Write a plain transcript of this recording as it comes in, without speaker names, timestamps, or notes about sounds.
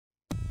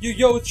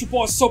Yo, it's your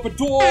boy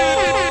SoberDwarf's!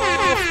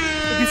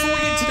 And before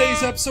we get into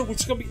today's episode,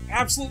 which is going to be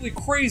absolutely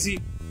crazy,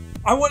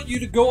 I want you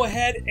to go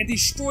ahead and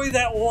destroy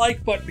that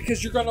like button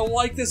because you're going to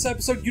like this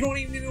episode. You don't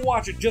even need to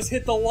watch it. Just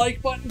hit the like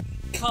button,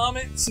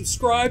 comment,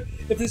 subscribe.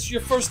 If this is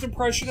your first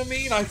impression of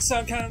me and I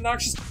sound kind of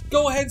obnoxious,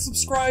 go ahead and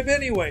subscribe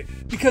anyway.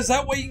 Because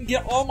that way you can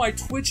get all my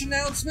Twitch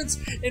announcements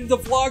and the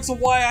vlogs of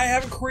why I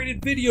haven't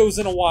created videos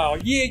in a while.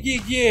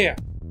 Yeah.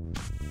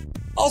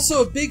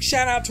 Also, a big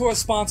shout out to our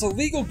sponsor,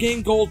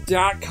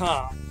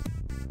 LegalGameGold.com.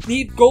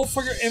 Need gold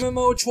for your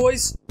MMO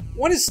choice?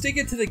 Want to stick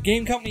it to the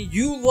game company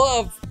you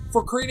love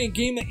for creating a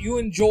game that you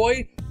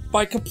enjoy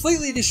by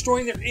completely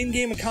destroying their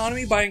in-game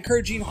economy by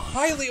encouraging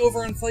highly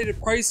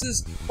overinflated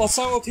prices while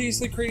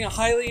simultaneously creating a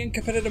highly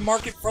uncompetitive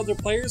market for other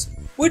players,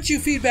 which you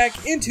feed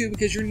back into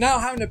because you're now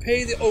having to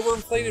pay the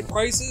overinflated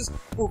prices,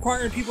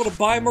 requiring people to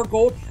buy more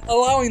gold,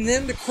 allowing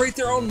them to create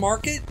their own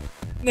market?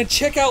 And then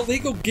check out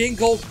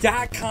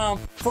LegalGameGold.com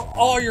for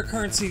all your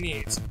currency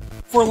needs.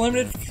 For a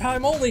limited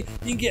time only,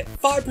 you can get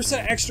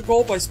 5% extra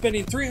gold by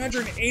spending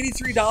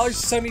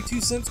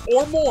 $383.72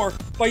 or more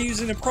by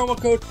using the promo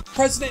code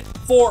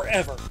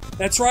PRESIDENT4EVER.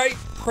 That's right,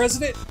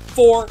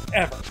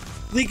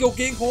 PRESIDENT4EVER.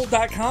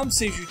 LegalGameGold.com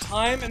saves you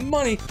time and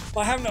money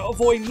by having to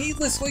avoid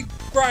needlessly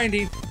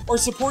grinding or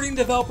supporting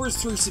developers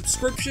through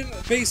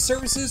subscription-based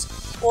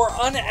services or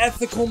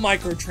unethical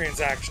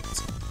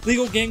microtransactions.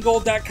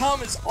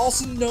 LegalGameGold.com is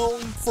also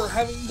known for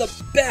having the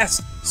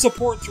best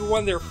support through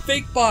one of their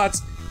fake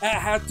bots that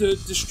have to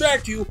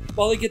distract you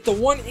while they get the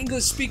one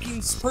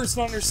English-speaking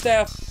person on their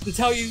staff to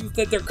tell you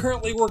that they're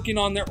currently working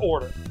on their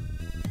order.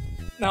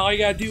 Now all you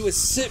gotta do is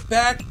sit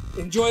back,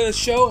 enjoy the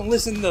show, and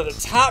listen to the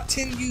top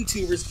 10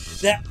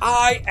 YouTubers that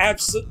I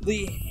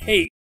absolutely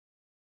hate.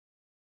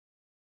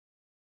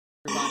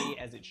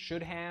 As it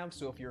should have,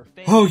 so if you're a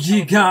fan oh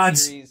ye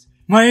gods, series,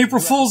 my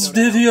April Fool's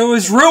video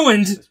is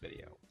ruined!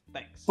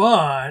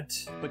 But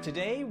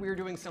today we're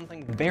doing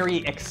something very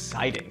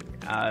exciting.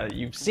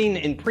 You've seen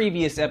in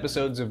previous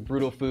episodes of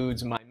Brutal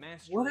Foods my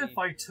mastery. What if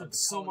I took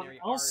someone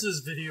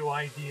else's video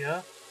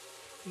idea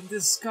and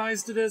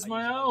disguised it as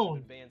my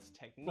own?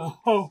 Oh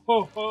ho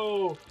ho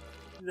ho!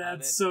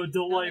 That's so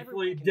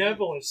delightfully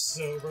devilish,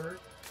 Sober.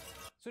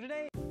 So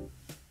today.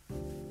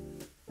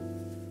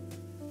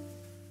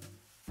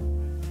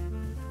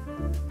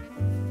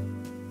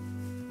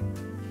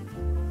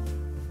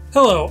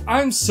 Hello,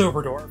 I'm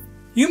SoberDwarf.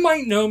 You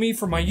might know me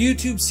from my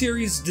YouTube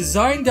series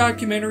Design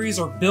Documentaries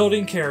or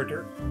Building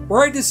Character,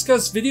 where I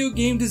discuss video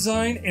game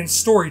design and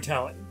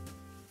storytelling.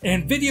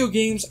 And video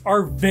games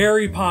are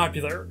very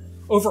popular.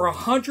 Over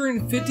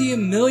 150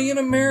 million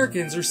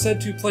Americans are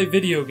said to play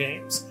video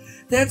games.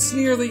 That's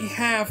nearly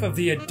half of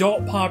the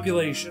adult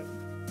population.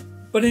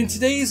 But in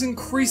today's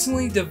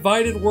increasingly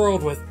divided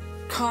world with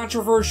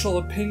controversial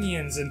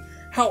opinions and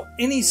how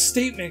any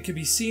statement can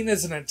be seen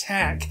as an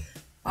attack,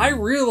 I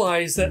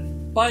realize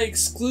that by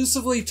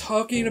exclusively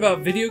talking about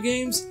video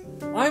games,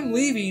 I'm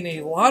leaving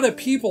a lot of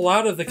people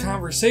out of the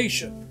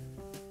conversation.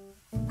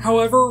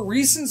 However,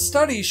 recent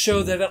studies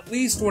show that at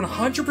least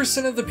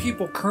 100% of the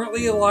people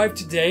currently alive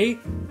today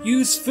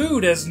use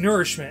food as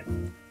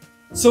nourishment.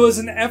 So as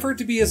an effort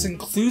to be as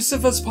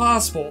inclusive as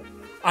possible,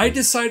 I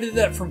decided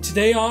that from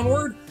today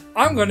onward,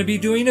 I'm going to be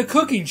doing a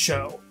cooking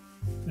show.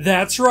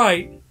 That's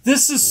right,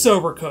 this is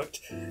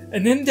Sobercooked,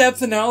 an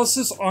in-depth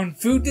analysis on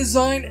food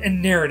design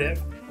and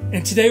narrative.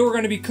 And today we're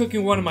going to be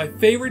cooking one of my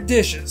favorite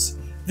dishes.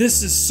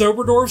 This is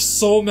SoberDwarf's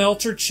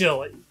Soulmelter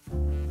chili.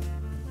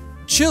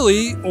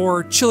 Chili,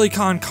 or chili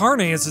con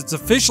carne as it's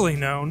officially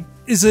known,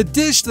 is a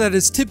dish that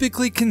is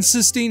typically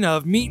consisting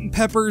of meat and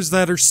peppers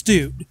that are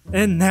stewed,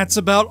 and that's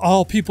about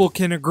all people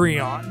can agree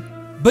on.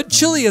 But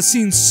chili has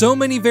seen so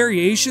many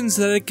variations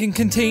that it can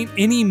contain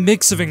any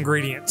mix of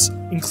ingredients,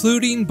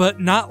 including but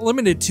not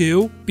limited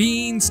to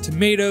beans,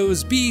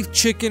 tomatoes, beef,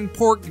 chicken,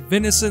 pork,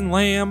 venison,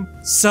 lamb,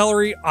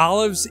 celery,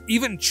 olives,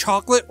 even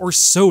chocolate or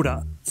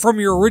soda. From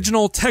your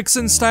original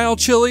Texan-style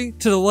chili,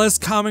 to the less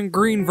common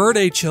green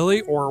verde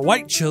chili or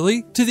white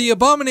chili, to the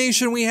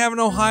abomination we have in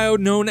Ohio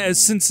known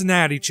as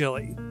Cincinnati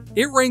chili.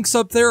 It ranks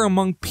up there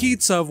among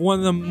pizza of one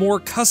of the more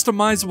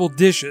customizable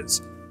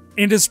dishes,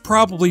 and is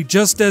probably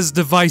just as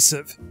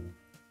divisive.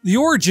 The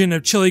origin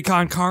of chili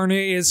con carne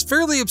is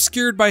fairly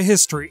obscured by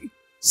history.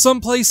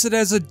 Some place it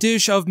as a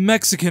dish of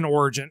Mexican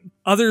origin.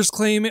 Others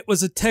claim it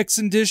was a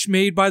Texan dish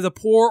made by the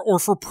poor or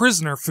for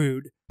prisoner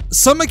food.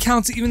 Some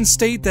accounts even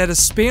state that a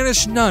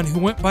Spanish nun who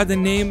went by the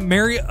name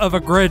Mary of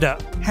Agreda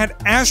had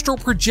astral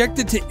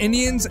projected to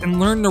Indians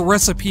and learned the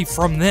recipe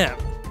from them.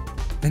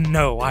 And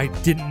no, I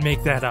didn't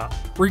make that up.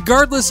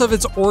 Regardless of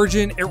its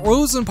origin, it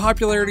rose in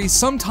popularity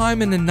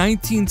sometime in the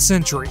 19th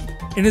century,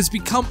 and has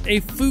become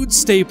a food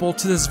staple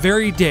to this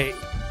very day,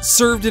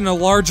 served in a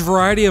large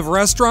variety of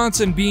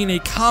restaurants and being a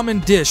common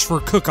dish for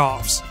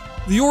cook-offs.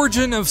 The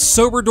origin of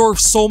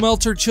SoberDwarf's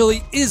Soulmelter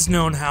chili is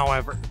known,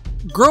 however.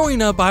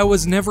 Growing up, I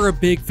was never a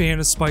big fan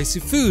of spicy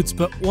foods,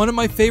 but one of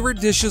my favorite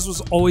dishes was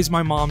always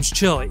my mom's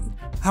chili.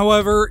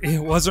 However, it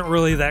wasn't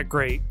really that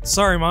great.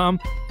 Sorry, Mom.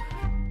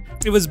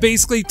 It was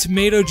basically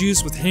tomato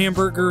juice with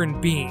hamburger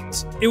and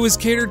beans. It was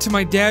catered to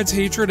my dad's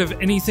hatred of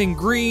anything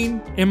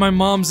green and my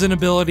mom's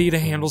inability to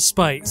handle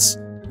spice.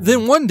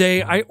 Then one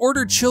day, I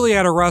ordered chili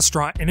at a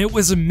restaurant and it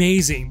was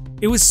amazing.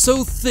 It was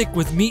so thick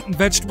with meat and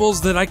vegetables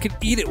that I could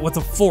eat it with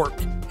a fork,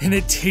 and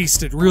it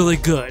tasted really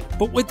good.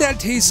 But with that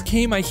taste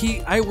came a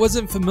heat I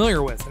wasn't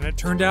familiar with, and it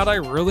turned out I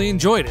really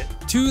enjoyed it,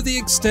 to the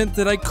extent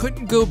that I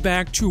couldn't go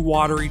back to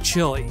watery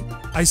chili.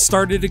 I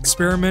started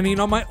experimenting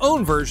on my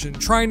own version,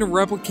 trying to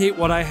replicate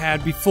what I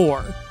had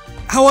before.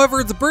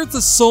 However, the birth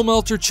of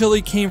Soulmelter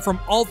chili came from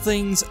all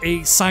things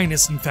a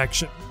sinus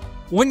infection.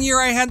 One year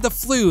I had the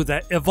flu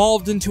that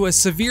evolved into a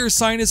severe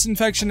sinus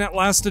infection that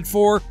lasted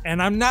for,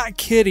 and I'm not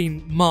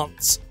kidding,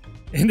 months.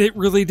 And it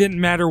really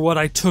didn't matter what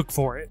I took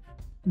for it.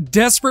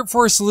 Desperate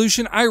for a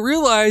solution, I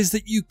realized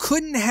that you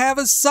couldn't have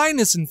a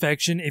sinus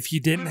infection if you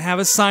didn't have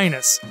a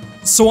sinus.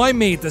 So I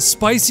made the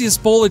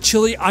spiciest bowl of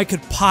chili I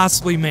could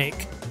possibly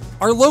make.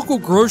 Our local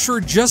grocer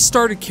just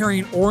started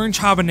carrying orange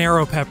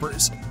habanero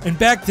peppers, and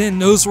back then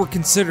those were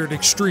considered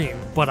extreme,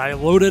 but I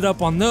loaded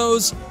up on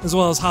those, as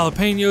well as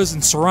jalapenos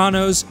and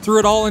serranos, threw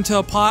it all into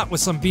a pot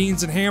with some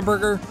beans and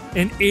hamburger,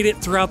 and ate it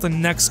throughout the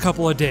next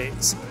couple of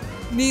days.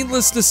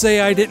 Needless to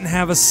say, I didn't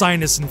have a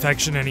sinus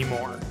infection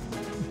anymore.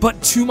 But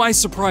to my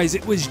surprise,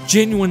 it was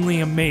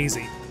genuinely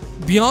amazing.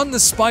 Beyond the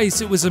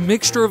spice, it was a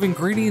mixture of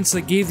ingredients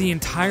that gave the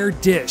entire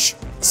dish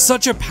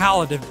such a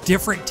palette of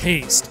different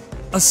taste.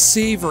 A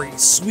savory,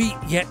 sweet,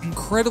 yet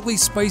incredibly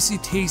spicy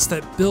taste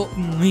that built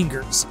and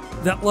lingers,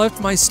 that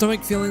left my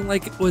stomach feeling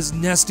like it was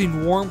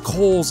nesting warm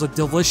coals of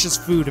delicious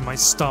food in my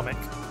stomach.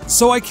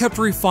 So I kept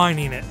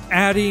refining it,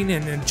 adding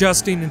and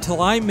adjusting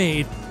until I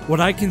made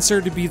what I consider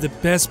to be the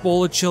best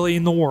bowl of chili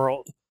in the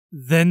world.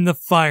 Then the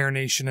Fire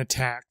Nation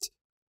attacked.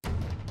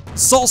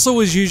 Salsa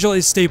was usually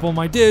a staple in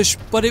my dish,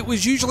 but it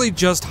was usually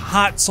just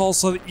hot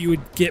salsa that you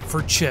would get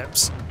for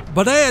chips.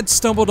 But I had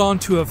stumbled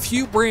onto a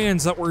few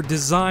brands that were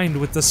designed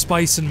with the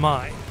spice in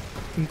mind,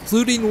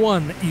 including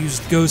one that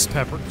used ghost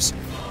peppers.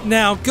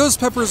 Now, ghost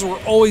peppers were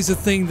always a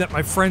thing that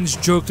my friends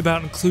joked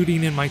about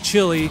including in my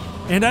chili,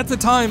 and at the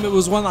time it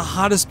was one of the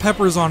hottest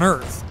peppers on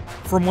earth.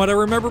 From what I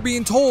remember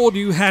being told,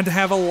 you had to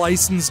have a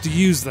license to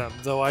use them,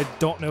 though I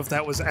don't know if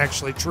that was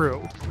actually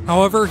true.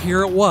 However,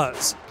 here it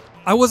was.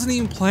 I wasn't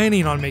even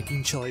planning on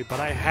making chili, but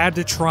I had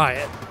to try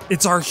it.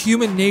 It's our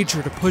human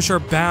nature to push our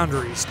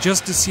boundaries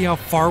just to see how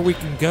far we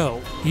can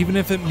go, even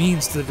if it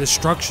means the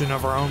destruction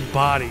of our own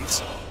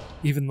bodies,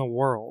 even the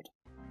world.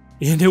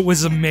 And it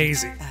was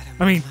amazing.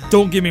 I mean,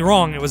 don't get me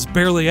wrong, it was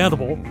barely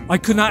edible. I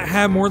could not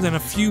have more than a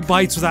few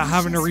bites without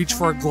having to reach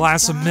for a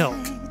glass of milk.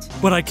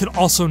 But I could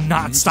also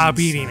not stop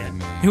eating it.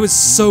 It was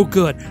so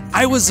good.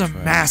 I was a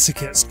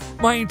masochist.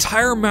 My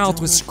entire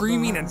mouth was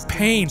screaming in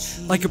pain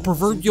like a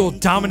proverbial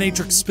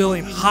dominatrix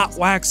spilling hot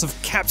wax of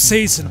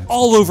capsaicin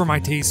all over my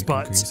taste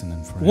buds.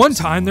 One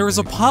time there was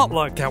a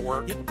potluck at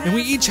work, and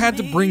we each had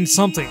to bring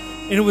something.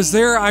 And it was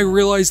there I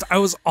realized I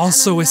was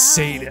also a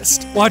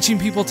sadist, watching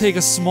people take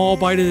a small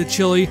bite of the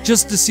chili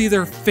just to see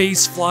their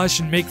face flush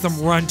and make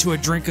them run to a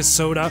drink of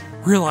soda,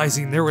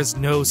 realizing there was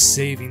no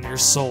saving their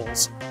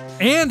souls.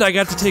 And I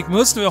got to take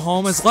most of it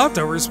home as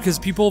leftovers because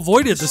people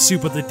avoided the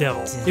soup of the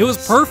devil. It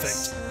was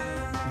perfect.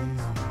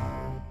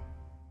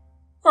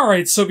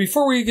 Alright, so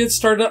before we get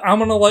started, I'm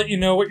going to let you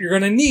know what you're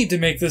going to need to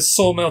make this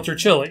Soulmelter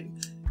chili.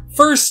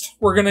 First,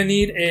 we're going to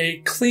need a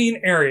clean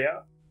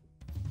area.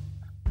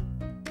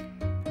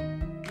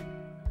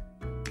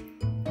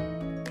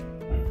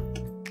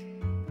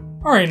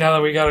 Alright, now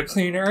that we got a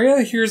clean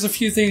area, here's a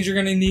few things you're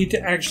going to need to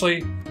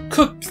actually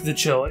cook the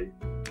chili.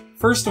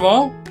 First of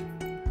all,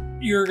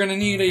 you're going to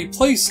need a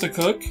place to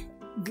cook.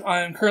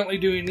 I'm currently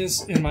doing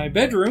this in my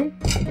bedroom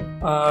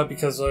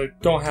because I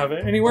don't have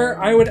it anywhere.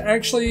 I would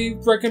actually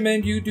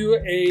recommend you do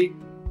a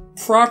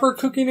proper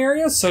cooking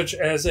area, such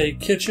as a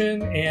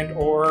kitchen and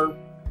or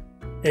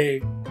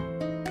a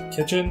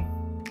kitchen.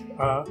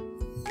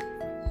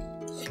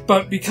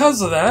 But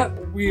because of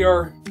that, we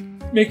are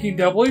making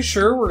doubly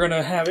sure we're going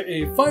to have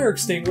a fire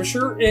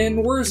extinguisher.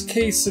 In worst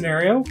case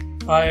scenario,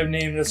 I have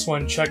named this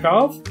one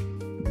Chekhov.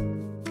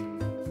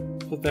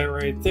 Put that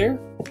right there.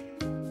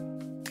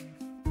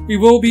 We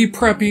will be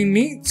prepping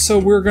meat, so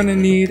we're going to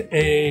need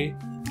a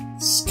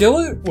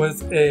skillet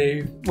with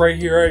right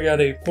here I got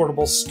a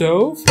portable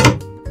stove.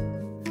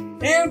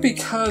 And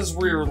because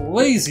we're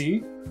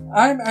lazy,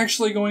 I'm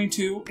actually going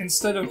to,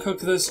 instead of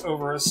cook this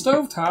over a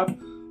stovetop,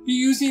 be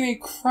using a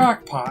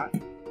crock pot.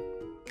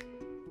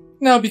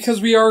 Now,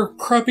 because we are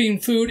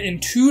prepping food in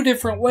two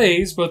different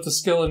ways, both the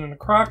skillet and the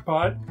crock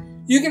pot,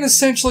 you can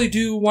essentially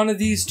do one of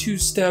these two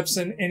steps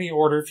in any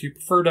order. If you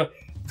prefer to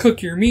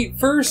cook your meat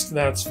first,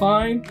 that's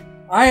fine.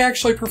 I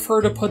actually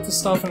prefer to put the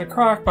stuff in a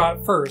crock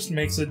pot first. It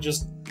makes it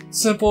just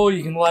simple.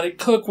 You can let it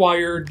cook while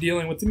you're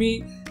dealing with the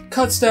meat.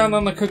 Cuts down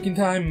on the cooking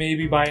time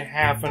maybe by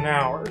half an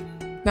hour.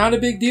 Not a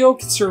big deal,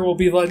 considering we'll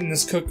be letting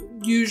this cook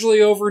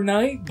usually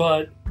overnight,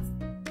 but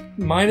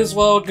might as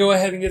well go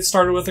ahead and get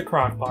started with the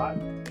crock pot.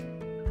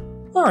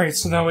 Alright,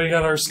 so now we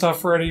got our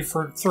stuff ready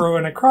for throw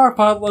in a crock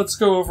pot. Let's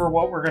go over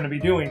what we're going to be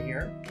doing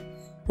here.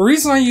 The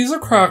reason I use a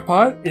crock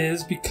pot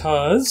is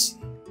because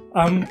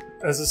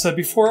as I said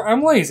before,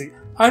 I'm lazy.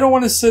 I don't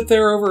want to sit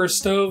there over a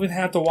stove and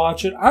have to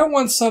watch it. I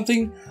want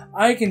something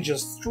I can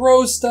just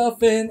throw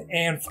stuff in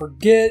and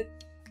forget.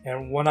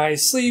 And when I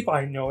sleep,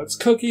 I know it's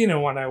cooking.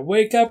 And when I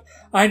wake up,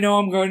 I know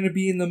I'm going to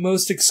be in the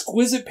most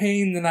exquisite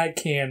pain that I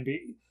can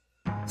be.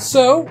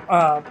 So,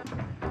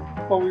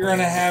 what we're going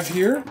to have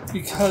here,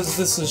 because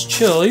this is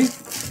chili,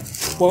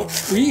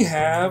 what we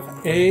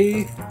have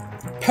a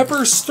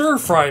pepper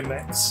stir-fry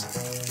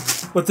mix.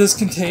 What this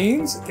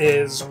contains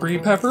is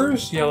green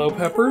peppers, yellow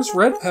peppers,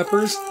 red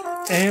peppers,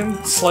 and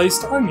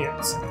sliced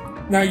onions.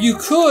 Now you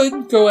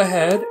could go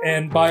ahead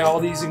and buy all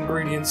these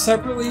ingredients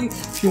separately.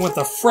 If you want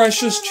the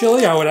freshest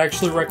chili, I would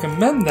actually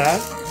recommend that.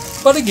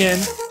 But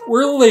again,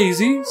 we're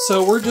lazy,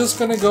 so we're just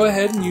going to go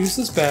ahead and use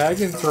this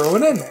bag and throw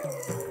it in there.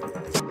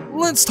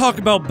 Let's talk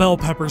about bell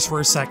peppers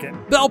for a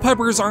second. Bell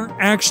peppers aren't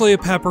actually a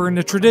pepper in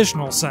the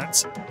traditional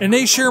sense, and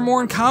they share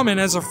more in common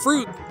as a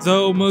fruit,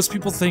 though most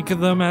people think of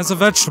them as a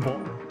vegetable.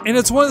 And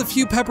it's one of the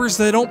few peppers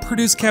that don't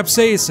produce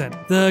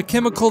capsaicin, the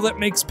chemical that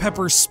makes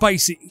peppers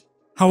spicy.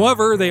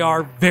 However, they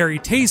are very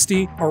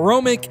tasty,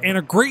 aromatic, and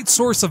a great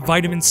source of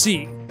vitamin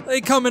C. They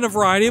come in a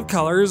variety of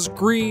colors,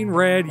 green,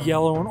 red,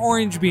 yellow, and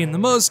orange being the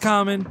most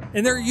common,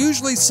 and they're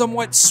usually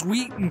somewhat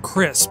sweet and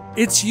crisp.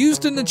 It's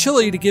used in the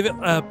chili to give it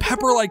a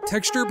pepper-like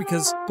texture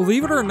because,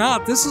 believe it or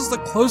not, this is the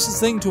closest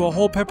thing to a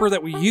whole pepper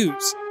that we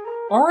use.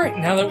 Alright,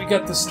 now that we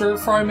got the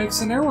stir-fry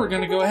mix in there, we're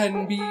going to go ahead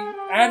and be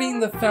adding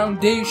the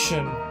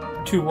foundation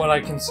to what I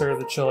consider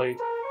the chili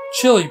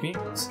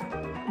beans.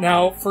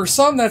 Now, for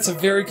some, that's a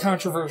very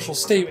controversial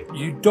statement.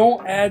 You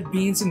don't add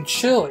beans in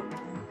chili.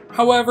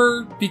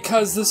 However,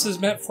 because this is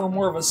meant for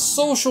more of a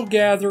social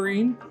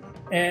gathering,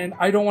 and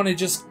I don't want to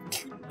just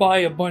buy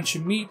a bunch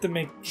of meat to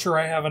make sure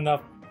I have a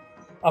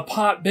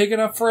pot big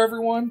enough for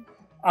everyone,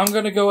 I'm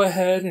going to go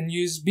ahead and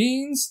use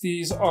beans.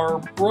 These are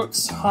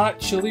Brooks hot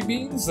chili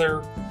beans.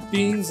 They're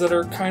beans that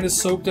are kind of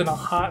soaked in a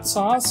hot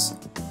sauce.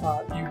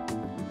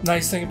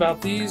 Nice thing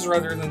about these,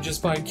 rather than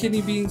just buying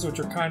kidney beans,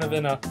 which are kind of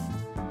in a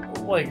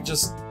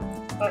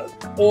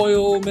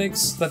oil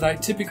mix that I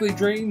typically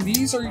drain,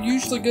 these are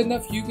usually good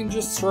enough you can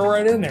just throw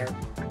right in there.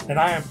 And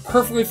I am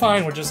perfectly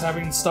fine with just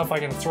having stuff I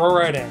can throw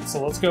right in,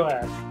 so let's go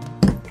ahead.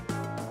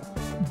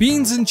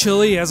 Beans in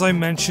chili, as I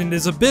mentioned,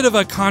 is a bit of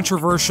a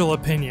controversial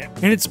opinion,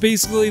 and it's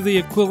basically the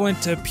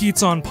equivalent to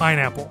pizza on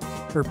pineapple,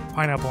 or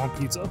pineapple on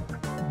pizza.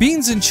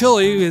 Beans in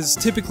chili is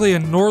typically a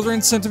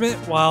northern sentiment,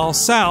 while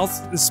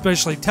south,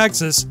 especially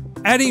Texas,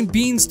 adding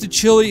beans to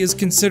chili is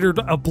considered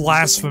a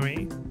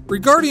blasphemy.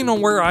 Regarding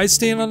on where I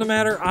stand on the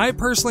matter, I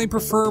personally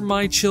prefer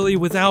my chili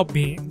without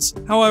beans.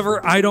 However,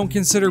 I don't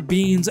consider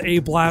beans a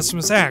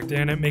blasphemous act,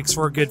 and it makes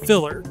for a good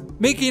filler.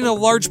 Making a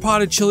large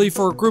pot of chili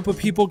for a group of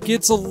people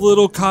gets a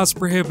little cost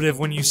prohibitive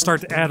when you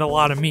start to add a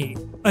lot of meat.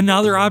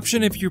 Another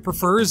option, if you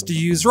prefer, is to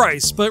use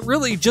rice, but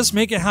really just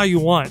make it how you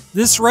want.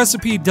 This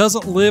recipe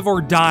doesn't live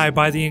or die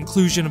by the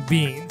inclusion of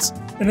beans.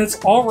 And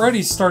it's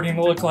already starting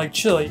to look like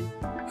chili.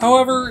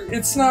 However,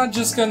 it's not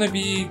just going to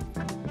be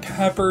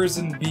peppers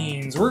and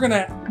beans. We're going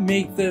to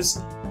make this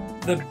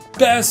the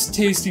best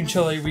tasting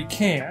chili we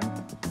can.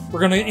 We're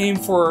going to aim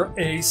for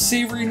a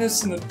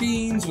savoriness in the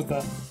beans with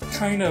a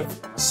kind of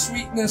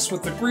sweetness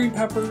with the green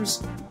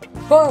peppers,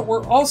 but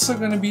we're also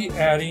going to be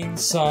adding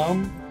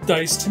some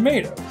diced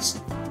tomatoes.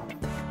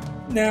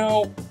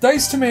 Now,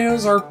 diced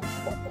tomatoes are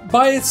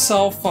by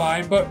itself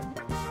fine, but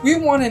we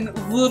want a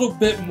little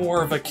bit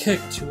more of a kick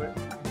to it.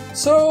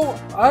 So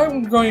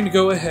I'm going to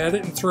go ahead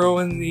and throw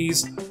in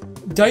these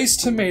diced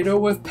tomato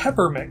with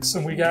pepper mix,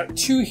 and we got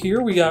two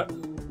here. We got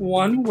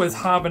one with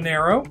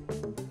habanero,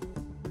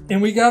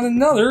 and we got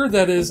another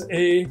that is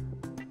a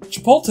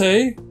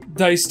chipotle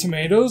diced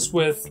tomatoes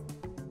with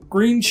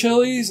green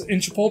chilies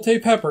and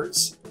chipotle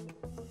peppers.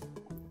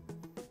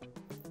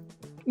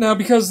 Now,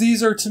 because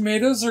these are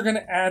tomatoes, they're going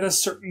to add a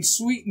certain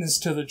sweetness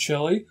to the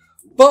chili,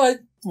 but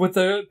with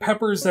the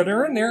peppers that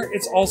are in there,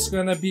 it's also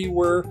going to be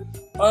where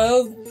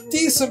a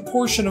decent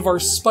portion of our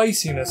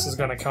spiciness is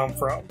going to come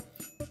from.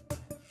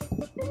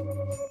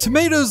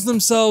 Tomatoes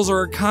themselves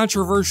are a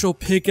controversial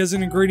pick as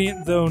an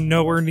ingredient, though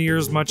nowhere near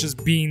as much as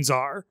beans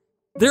are.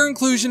 Their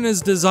inclusion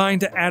is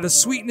designed to add a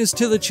sweetness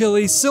to the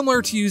chili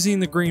similar to using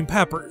the green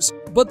peppers,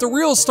 but the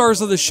real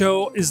stars of the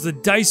show is the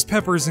diced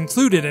peppers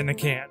included in a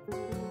can.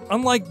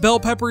 Unlike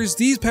bell peppers,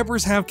 these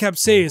peppers have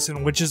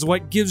capsaicin, which is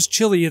what gives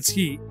chili its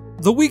heat.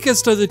 The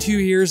weakest of the two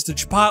here is the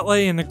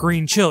chipotle and the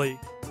green chili,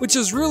 which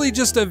is really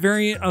just a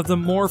variant of the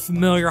more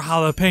familiar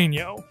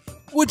jalapeno,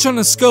 which on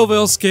a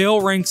Scoville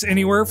scale ranks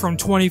anywhere from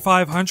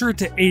 2,500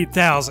 to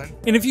 8,000.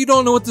 And if you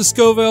don't know what the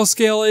Scoville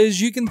scale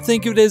is, you can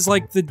think of it as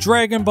like the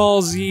Dragon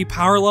Ball Z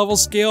power level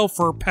scale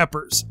for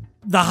peppers.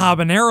 The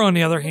habanero, on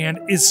the other hand,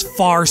 is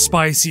far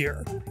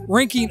spicier,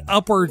 ranking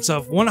upwards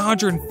of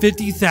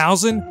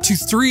 150,000 to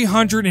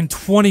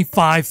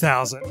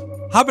 325,000.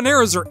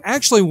 Habaneros are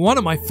actually one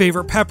of my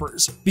favorite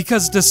peppers,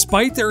 because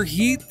despite their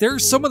heat, they're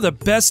some of the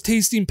best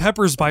tasting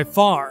peppers by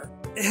far.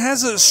 it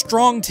has a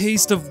strong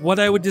taste of what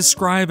I would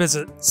describe as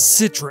a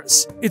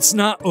citrus. It's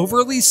not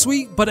overly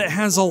sweet, but it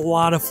has a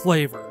lot of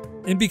flavor.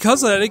 And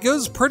because of that, it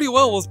goes pretty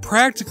well with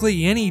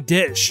practically any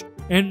dish,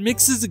 and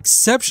mixes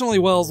exceptionally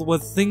well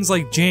with things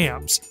like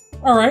jams.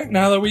 Alright,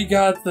 now that we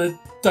got the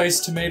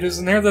diced tomatoes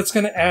in there, that's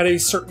going to add a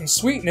certain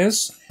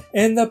sweetness,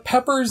 and the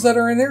peppers that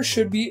are in there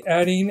should be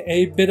adding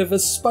a bit of a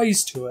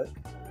spice to it.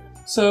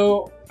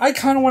 So I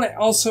kind of want to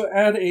also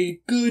add a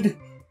good,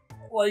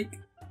 like,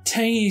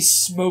 tangy,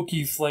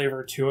 smoky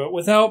flavor to it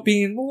without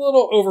being a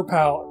little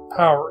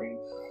overpowering.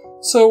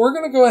 So we're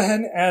going to go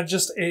ahead and add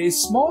just a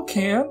small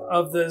can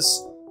of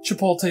this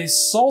chipotle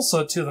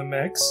salsa to the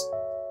mix.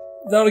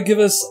 That'll give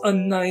us a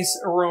nice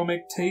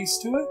aromatic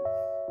taste to it.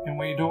 And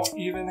we don't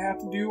even have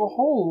to do a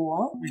whole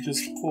lot. We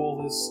just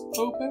pull this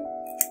open.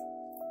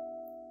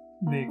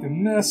 Make a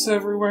mess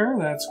everywhere,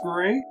 that's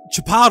great.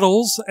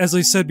 Chipotles, as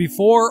I said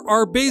before,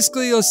 are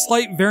basically a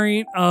slight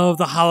variant of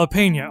the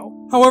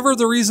jalapeno. However,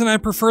 the reason I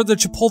prefer the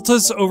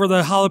chipotles over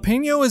the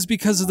jalapeno is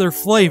because of their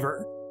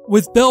flavor.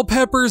 With bell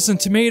peppers and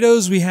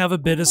tomatoes, we have a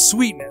bit of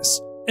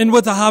sweetness. And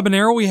with the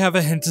habanero, we have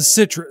a hint of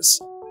citrus.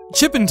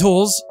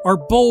 Chipotles are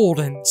bold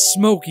and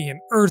smoky and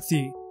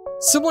earthy,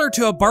 similar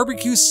to a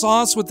barbecue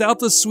sauce without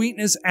the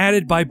sweetness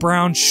added by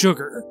brown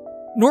sugar.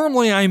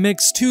 Normally I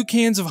mix 2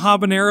 cans of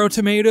habanero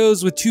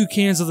tomatoes with 2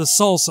 cans of the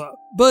salsa,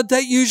 but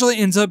that usually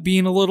ends up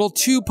being a little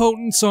too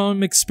potent, so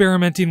I'm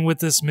experimenting with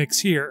this mix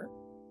here.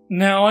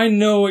 Now I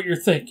know what you're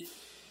thinking.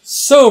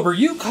 Sober,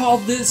 you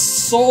called this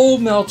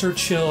Soulmelter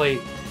chili.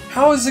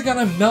 How is it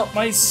gonna melt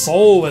my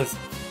soul with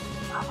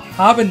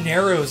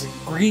habaneros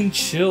and green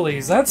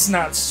chilies? That's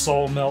not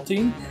soul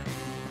melting.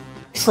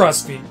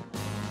 Trust me.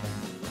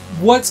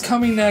 What's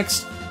coming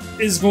next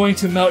is going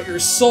to melt your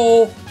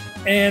soul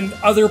and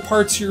other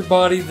parts of your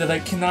body that I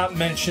cannot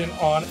mention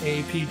on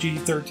a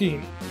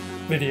PG-13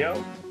 video.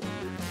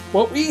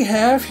 What we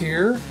have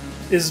here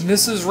is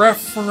Mrs.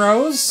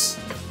 Refro's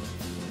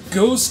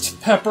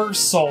Ghost Pepper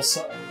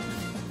Salsa.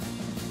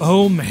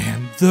 Oh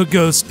man, the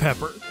ghost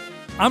pepper.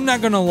 I'm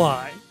not gonna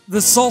lie, the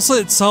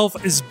salsa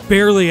itself is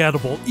barely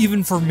edible,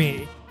 even for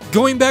me.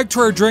 Going back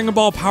to our Dragon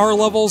Ball power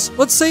levels,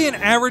 let's say an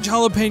average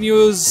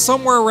jalapeno is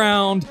somewhere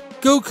around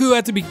Goku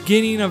at the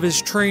beginning of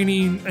his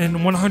training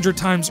and 100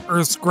 times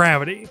Earth's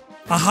gravity.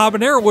 A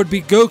habanero would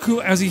be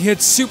Goku as he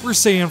hits Super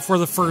Saiyan for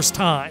the first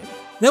time.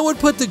 That would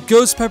put the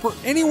ghost pepper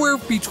anywhere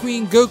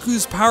between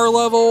Goku's power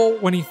level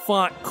when he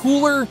fought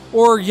Cooler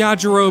or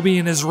Yajirobe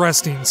in his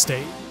resting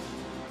state.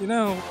 You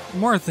know, the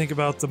more I think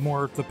about it, the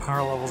more the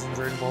power levels in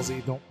Dragon Ball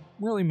Z don't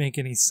really make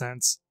any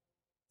sense.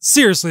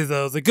 Seriously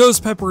though, the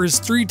ghost pepper is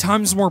 3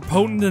 times more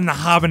potent than the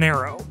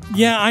habanero.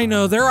 Yeah, I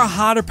know, there are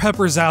hotter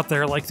peppers out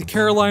there like the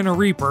Carolina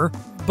Reaper,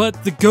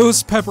 but the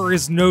ghost pepper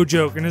is no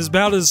joke and is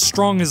about as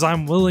strong as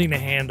I'm willing to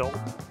handle.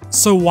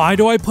 So why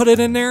do I put it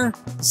in there?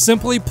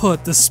 Simply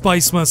put, the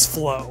spice must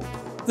flow.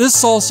 This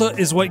salsa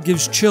is what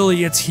gives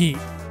chili its heat.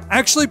 I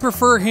actually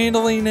prefer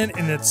handling it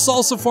in its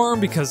salsa form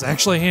because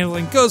actually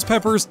handling ghost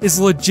peppers is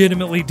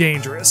legitimately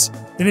dangerous,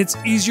 and it's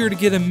easier to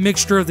get a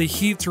mixture of the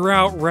heat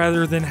throughout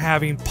rather than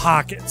having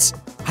pockets.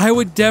 I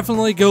would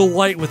definitely go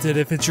light with it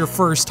if it's your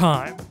first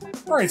time.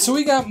 Alright, so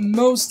we got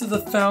most of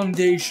the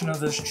foundation of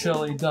this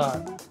chili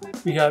done.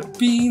 We got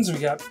beans, we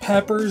got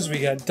peppers, we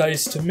got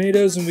diced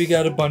tomatoes, and we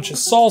got a bunch of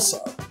salsa.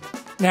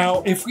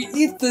 Now, if we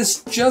eat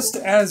this just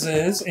as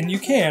is, and you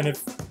can,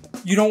 if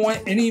you don't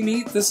want any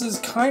meat, this is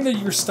kind of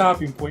your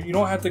stopping point. You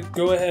don't have to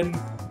go ahead and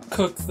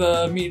cook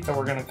the meat that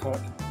we're going to cook.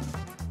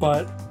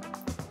 But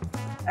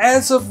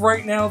as of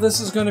right now,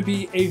 this is going to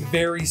be a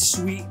very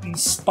sweet and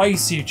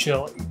spicy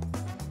chili.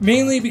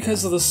 Mainly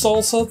because of the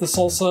salsa. The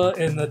salsa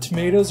and the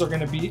tomatoes are going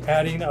to be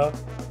adding a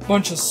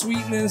bunch of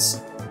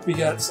sweetness. We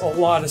got a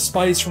lot of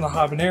spice from the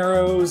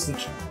habaneros,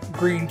 the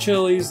green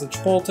chilies, the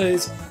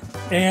chipotles,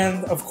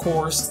 and of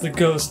course the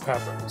ghost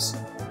peppers.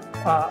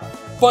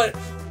 But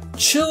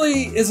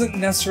chili isn't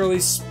necessarily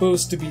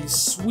supposed to be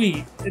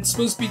sweet. It's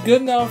supposed to be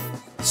good enough,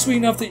 sweet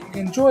enough that you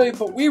can enjoy it,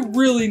 but we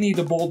really need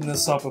to bolden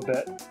this up a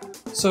bit.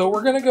 So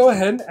we're going to go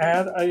ahead and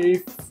add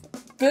a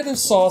bit of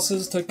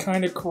sauces to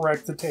kind of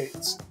correct the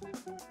taste.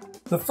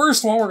 The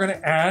first one we're going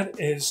to add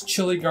is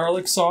chili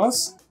garlic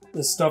sauce.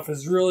 This stuff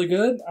is really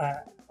good.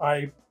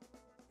 I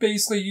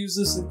basically use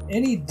this in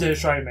any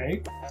dish I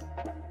make.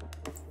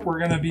 We're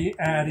going to be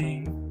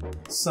adding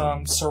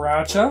some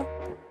sriracha.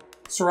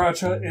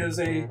 Sriracha is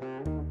a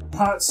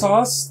hot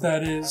sauce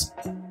that is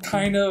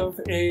kind of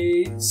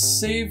a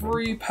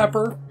savory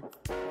pepper.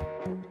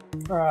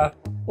 A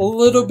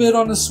little bit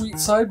on the sweet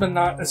side, but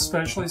not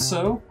especially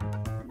so.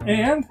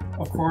 And,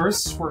 of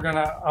course, I'm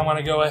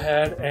gonna go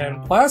ahead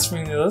and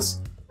blaspheme this.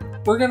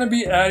 We're gonna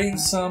be adding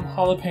some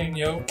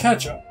jalapeno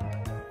ketchup.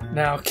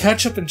 Now,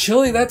 ketchup and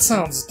chili, that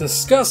sounds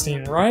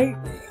disgusting, right?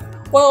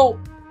 Well,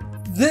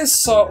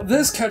 this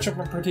ketchup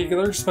in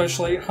particular,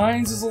 especially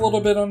Heinz, is a little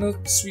bit on the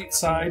sweet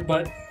side,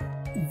 but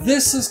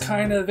this is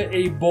kind of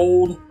a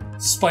bold,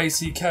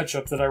 spicy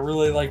ketchup that I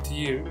really like to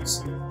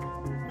use.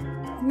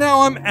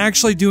 Now I'm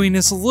actually doing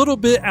this a little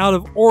bit out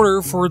of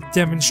order for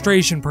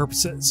demonstration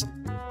purposes.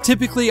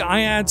 Typically,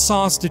 I add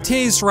sauce to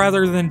taste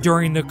rather than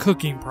during the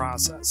cooking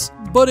process,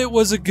 but it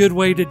was a good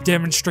way to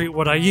demonstrate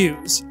what I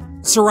use.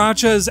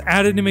 Sriracha is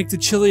added to make the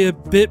chili a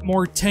bit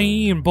more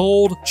tangy and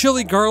bold,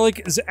 chili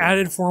garlic is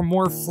added for a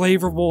more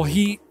flavorful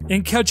heat,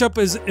 and ketchup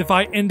is if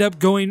I end up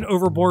going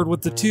overboard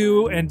with the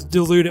two and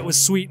dilute it with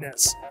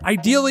sweetness.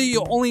 Ideally,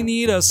 you only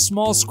need a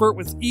small squirt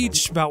with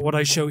each, about what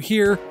I show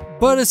here,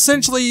 but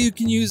essentially you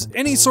can use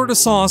any sort of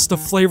sauce to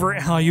flavor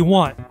it how you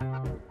want.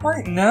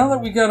 Alright, now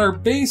that we got our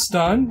base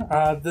done,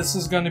 this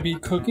is going to be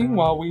cooking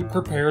while we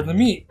prepare the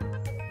meat.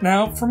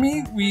 Now, for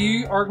me,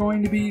 we are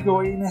going to be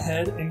going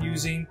ahead and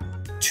using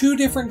 2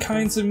 different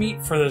kinds of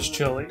meat for this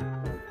chili.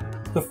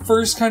 The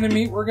first kind of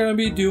meat we're going to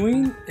be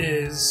doing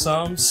is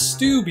some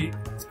stew beef.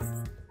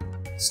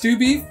 Stew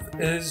beef,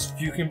 as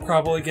you can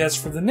probably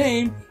guess for the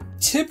name,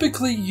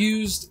 typically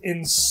used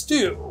in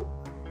stew.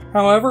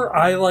 However,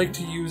 I like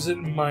to use it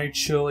in my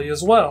chili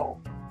as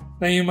well.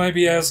 Now you might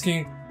be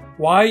asking,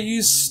 why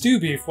use stew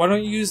beef? Why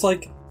don't you use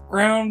like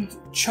ground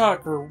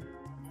chuck or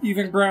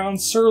even ground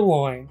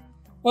sirloin?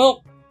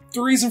 Well,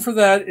 the reason for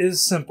that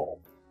is simple.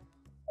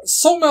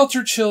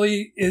 Soulmelter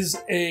chili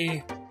is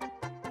a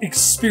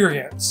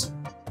experience.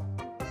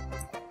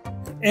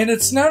 And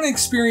it's not an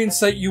experience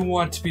that you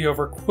want to be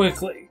over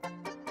quickly.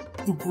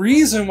 The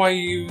reason why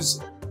you use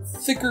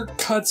thicker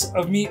cuts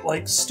of meat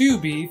like stew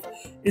beef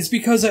is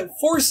because it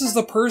forces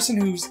the person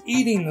who's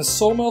eating the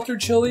Soulmelter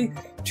chili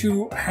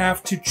to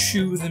have to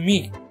chew the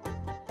meat.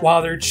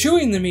 While they're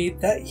chewing the meat,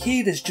 that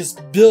heat is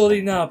just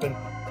building up and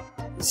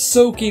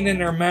soaking in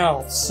their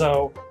mouth,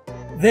 so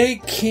they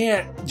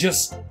can't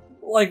just,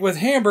 like with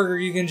hamburger,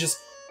 you can just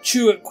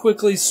chew it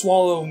quickly,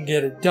 swallow, and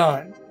get it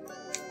done.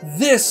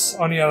 This,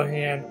 on the other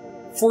hand,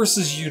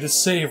 forces you to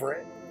savor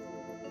it.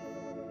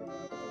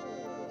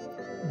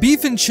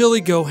 Beef and chili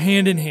go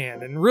hand in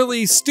hand, and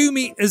really, stew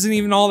meat isn't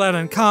even all that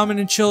uncommon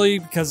in chili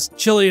because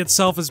chili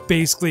itself is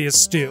basically a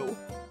stew.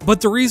 But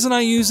the reason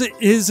I use it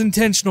is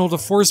intentional to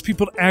force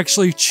people to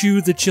actually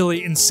chew the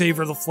chili and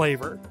savor the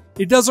flavor.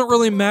 It doesn't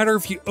really matter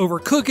if you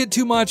overcook it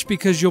too much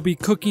because you'll be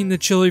cooking the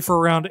chili for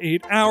around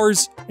 8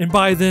 hours, and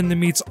by then the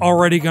meat's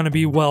already going to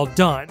be well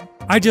done.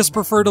 I just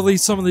prefer to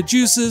leave some of the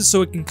juices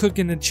so it can cook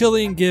in the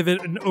chili and give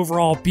it an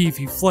overall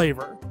beefy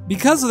flavor.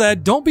 Because of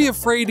that, don't be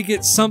afraid to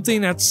get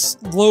something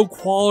that's low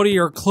quality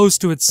or close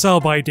to its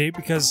sell-by date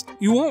because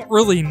you won't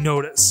really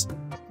notice.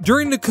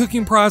 During the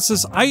cooking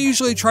process, I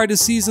usually try to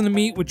season the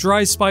meat with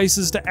dry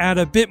spices to add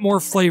a bit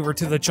more flavor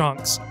to the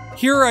chunks.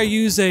 Here I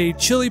use a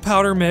chili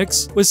powder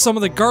mix with some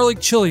of the garlic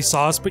chili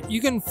sauce, but you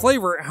can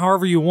flavor it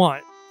however you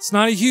want. It's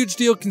not a huge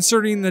deal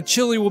considering the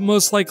chili will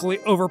most likely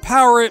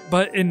overpower it,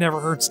 but it never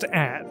hurts to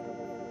add.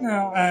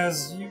 Now,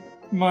 as you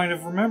might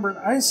have remembered,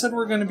 I said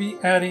we're going to be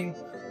adding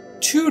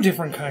 2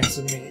 different kinds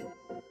of meat.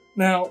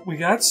 Now, we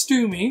got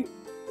stew meat.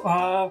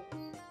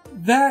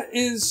 That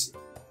is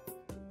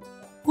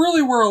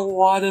really where a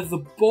lot of the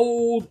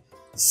bold,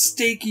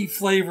 steaky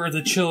flavor of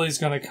the chili is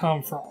going to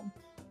come from.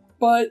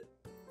 But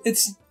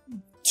it's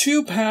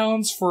 2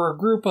 pounds for a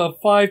group of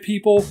 5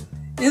 people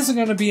isn't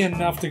going to be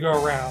enough to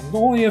go around.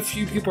 Only a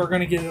few people are going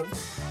to get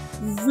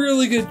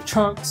really good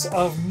chunks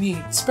of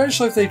meat,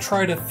 especially if they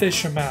try to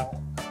fish them out.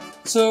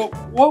 So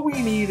what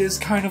we need is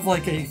kind of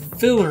like a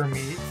filler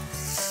meat.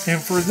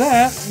 And for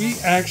that, we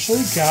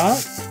actually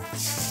got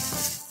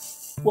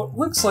what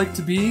looks like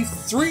to be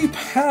 3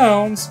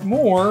 pounds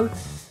more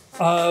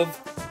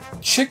of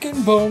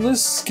chicken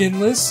boneless,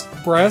 skinless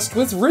breast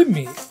with rib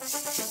meat.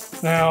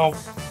 Now,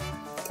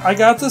 I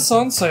got this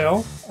on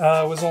sale.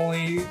 It was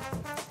only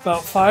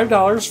about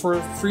 $5 for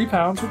 3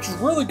 pounds, which is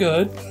really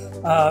good.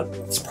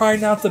 It's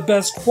probably not the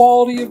best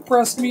quality of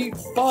breast meat,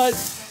 but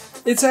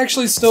it's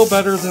actually still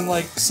better than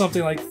like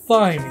something like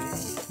thigh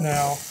meat.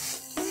 Now,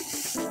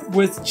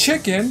 with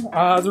chicken,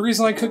 the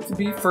reason I cook the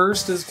beef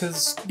first is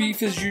because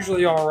beef is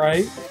usually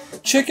alright.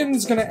 Chicken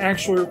is going to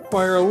actually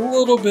require a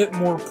little bit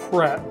more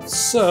prep,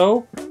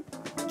 so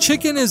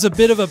chicken is a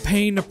bit of a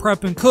pain to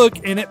prep and cook,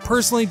 and it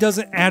personally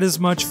doesn't add as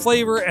much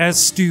flavor as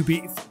stew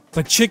beef.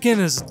 But chicken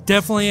is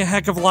definitely a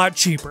heck of a lot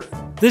cheaper.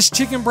 This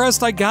chicken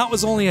breast I got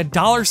was only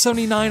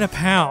 $1.79 a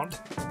pound,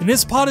 and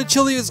this pot of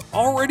chili is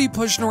already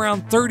pushing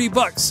around 30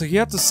 bucks, so you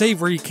have to save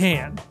where you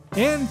can.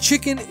 And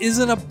chicken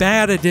isn't a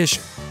bad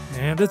addition,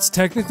 and it's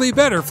technically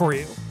better for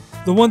you.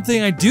 The one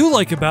thing I do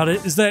like about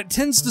it is that it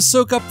tends to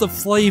soak up the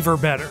flavor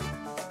better.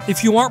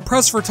 If you aren't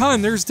pressed for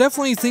time, there's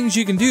definitely things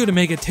you can do to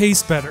make it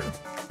taste better.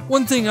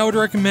 One thing I would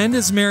recommend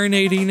is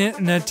marinating it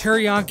in a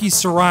teriyaki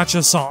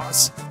sriracha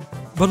sauce.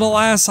 But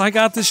alas, I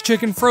got this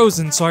chicken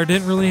frozen, so I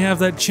didn't really have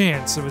that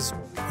chance. It was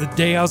the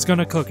day I was going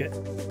to cook it.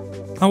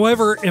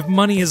 However, if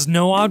money is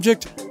no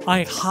object,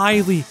 I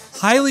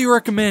highly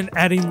recommend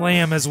adding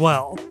lamb as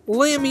well.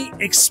 Lamb meat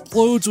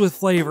explodes with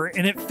flavor,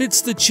 and it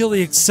fits the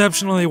chili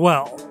exceptionally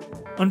well.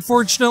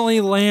 Unfortunately,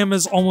 lamb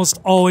is almost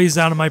always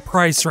out of my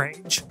price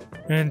range.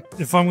 And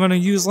if I'm going to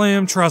use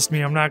lamb, trust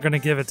me, I'm not going to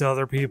give it to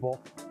other people.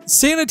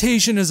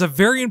 Sanitation is a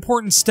very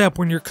important step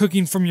when you're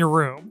cooking from your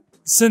room,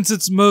 since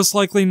it's most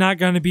likely not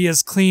going to be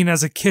as clean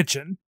as a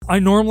kitchen. I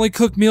normally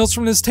cook meals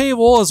from this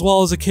table, as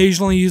well as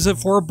occasionally use it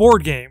for a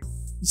board game.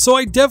 so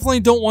I definitely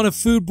don't want a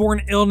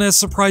foodborne illness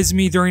surprising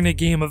me during a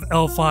game of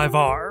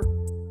L5R.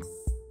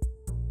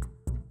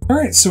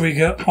 Alright, so we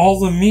got all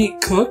the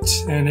meat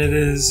cooked, and it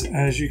is,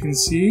 as you can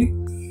see,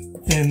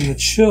 in the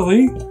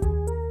chili.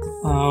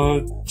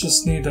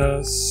 Just need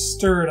to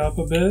stir it up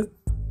a bit.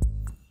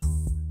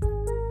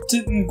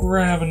 Didn't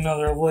grab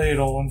another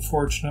ladle,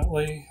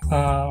 unfortunately.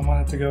 I'm gonna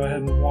have to go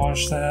ahead and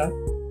wash that.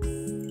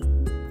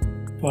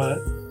 But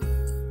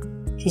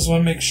just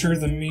want to make sure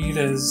the meat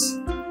is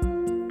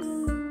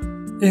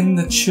in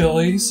the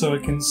chili so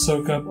it can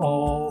soak up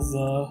all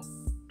the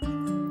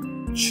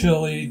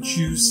chili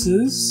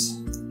juices.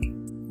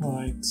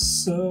 Like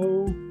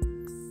so.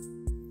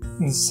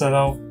 Instead,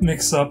 I'll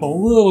mix up a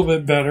little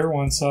bit better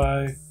once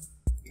I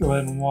go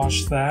ahead and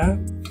wash that.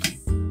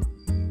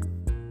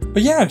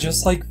 But yeah,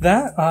 just like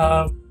that,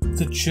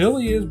 the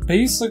chili is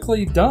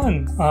basically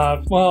done.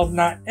 Well,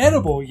 not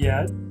edible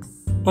yet,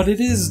 but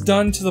it is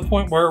done to the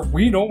point where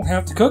we don't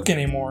have to cook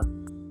anymore.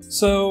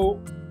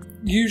 So,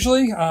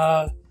 usually,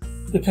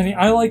 depending,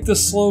 I like to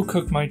slow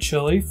cook my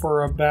chili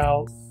for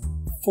about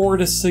 4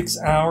 to 6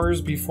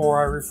 hours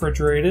before I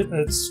refrigerate it.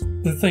 It's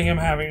the thing I'm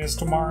having is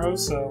tomorrow,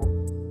 so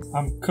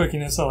I'm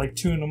cooking this at like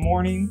 2 in the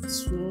morning.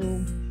 So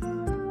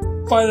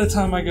by the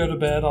time I go to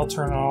bed, I'll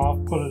turn it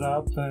off, put it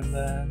up, and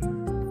then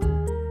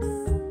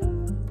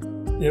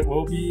it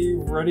will be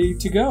ready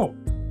to go.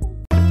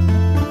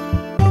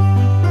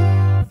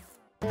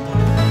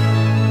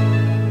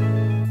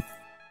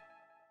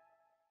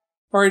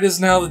 Alright, it is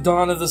now the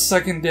dawn of the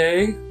second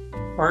day.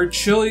 Our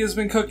chili has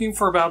been cooking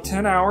for about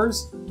 10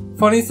 hours.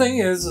 Funny thing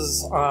is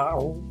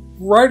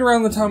right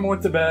around the time I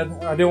went to bed,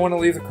 I didn't want to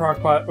leave the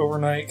crock pot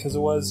overnight because it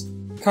was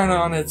kind of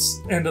on its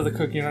end of the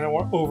cooking. I didn't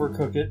want to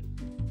overcook it.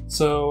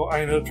 So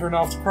I ended up turning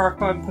off the crock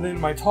pot and putting it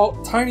in my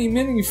tiny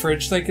mini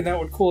fridge thinking that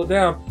would cool it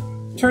down.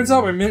 Turns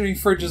out my mini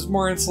fridge is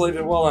more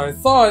insulated than I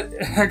thought.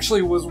 It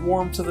actually was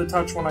warm to the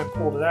touch when I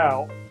pulled it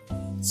out.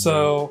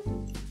 So,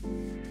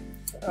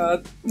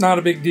 not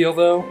a big deal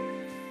though.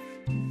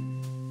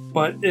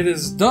 But it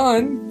is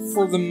done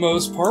for the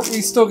most part.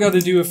 We still got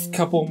to do a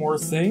couple more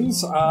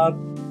things.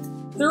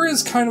 There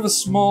is kind of a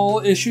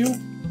small issue.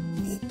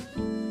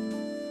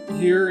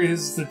 Here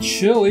is the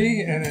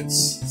chili, and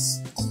it's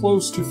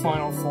close to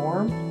final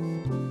form.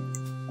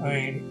 I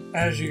mean,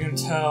 as you can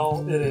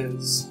tell, it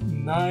is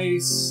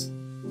nice.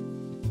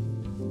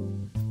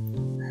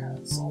 It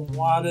has a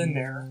lot in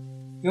there.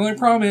 The only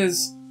problem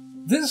is,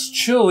 this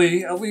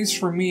chili, at least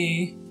for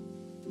me,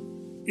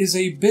 is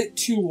a bit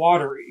too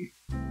watery.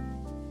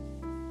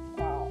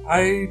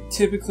 I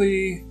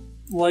typically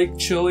like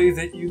chili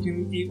that you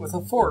can eat with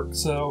a fork,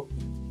 so,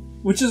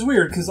 which is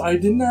weird because I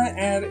did not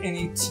add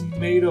any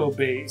tomato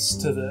base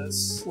to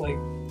this. Like,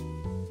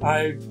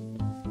 I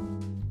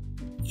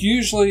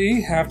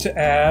usually have to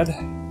add,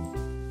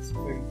 see if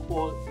I can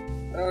pull it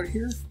out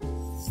here.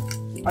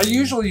 I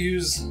usually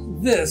use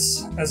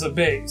this as a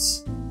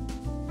base.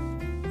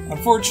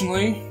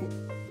 Unfortunately,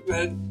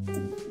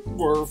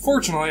 or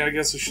fortunately, I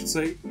guess I should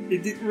say,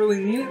 it didn't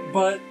really need it,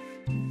 but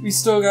we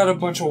still got a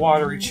bunch of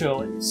watery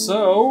chili.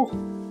 So,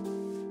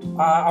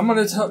 I'm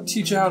going to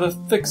teach you how to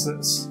fix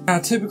this. Now,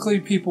 typically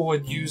people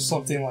would use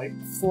something like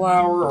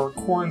flour or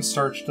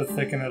cornstarch to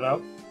thicken it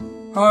up.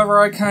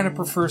 However, I kind of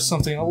prefer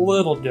something a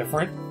little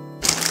different.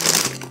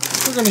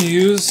 We're going to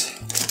use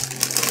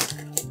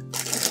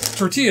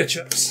tortilla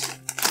chips.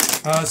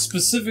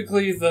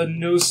 Specifically the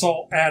no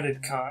salt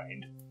added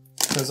kind,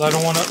 because I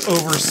don't want to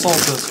over salt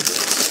this.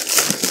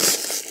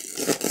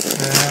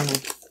 And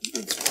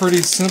it's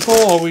pretty simple.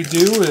 All we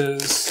do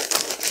is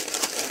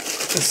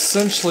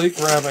essentially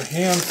grab a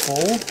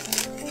handful,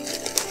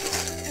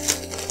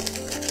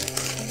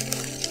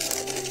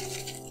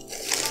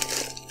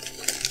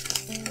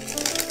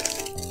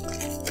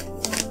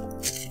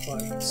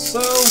 like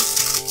so,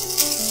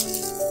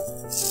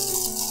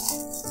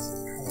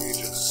 and we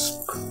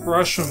just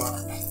crush them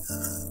up.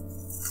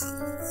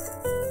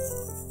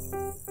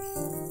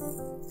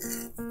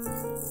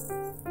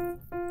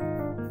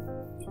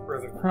 Get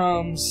rid of the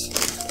crumbs.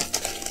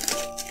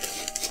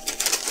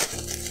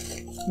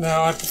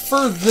 Now, I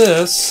prefer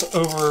this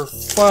over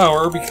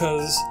flour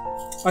because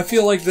I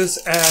feel like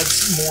this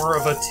adds more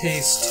of a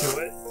taste to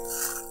it.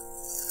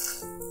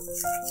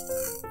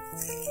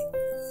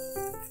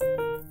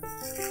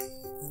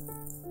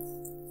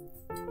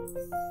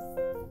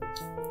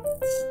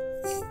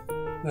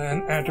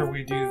 Then, after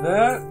we do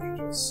that, we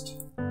just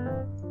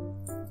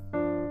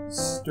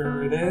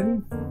stir it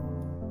in.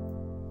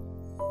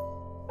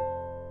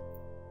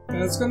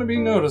 And it's going to be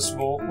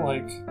noticeable.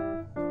 Like,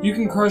 you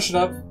can crush it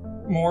up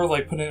more,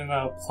 like put it in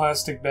a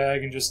plastic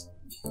bag and just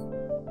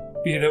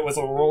beat it with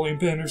a rolling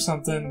pin or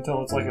something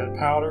until it's like a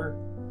powder.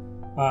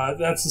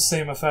 That's the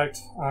same effect.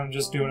 I'm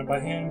just doing it by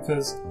hand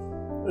because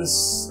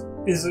this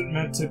isn't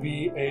meant to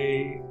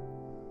be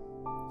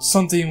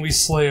something we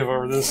slave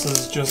over. This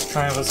is just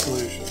kind of a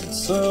solution.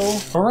 So,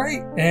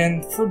 alright,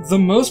 and for the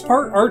most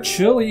part, our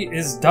chili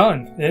is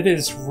done. It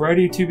is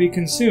ready to be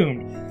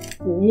consumed.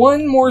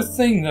 One more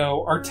thing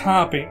though, our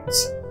toppings.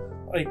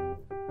 Like,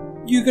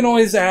 you can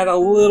always add a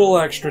little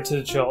extra to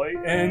the chili.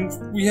 And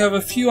we have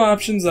a few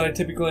options that I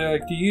typically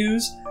like to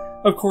use.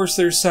 Of course,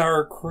 there's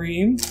sour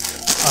cream.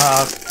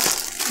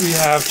 We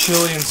have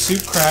chili and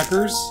soup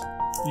crackers.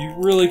 You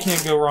really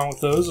can't go wrong with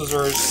those. Those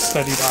are a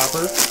steady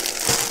topper.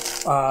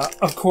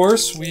 Of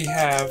course, we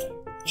have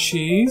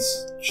cheese.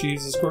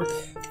 Cheese is great.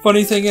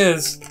 Funny thing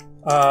is,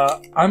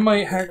 I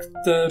might have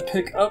to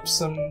pick up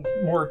some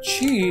more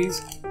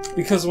cheese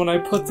because when I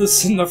put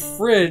this in the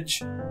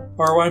fridge,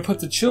 or when I put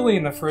the chili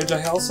in the fridge,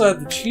 I also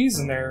had the cheese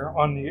in there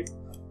on the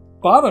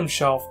bottom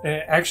shelf, and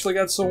it actually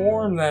got so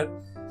warm that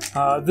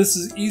this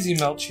is easy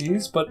melt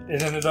cheese, but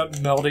it ended up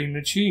melting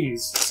the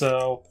cheese.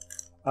 So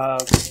I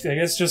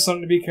guess just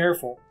something to be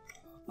careful.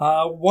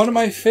 One of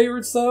my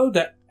favorites, though,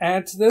 to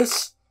add to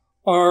this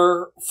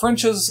are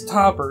French's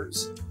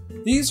toppers.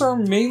 These are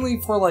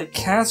mainly for like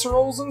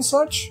casseroles and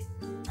such.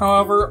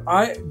 However,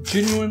 I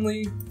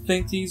genuinely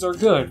think these are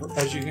good.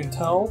 As you can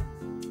tell,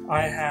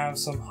 I have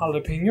some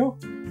jalapeno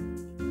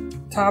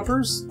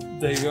toppers.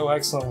 They go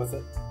excellent with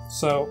it.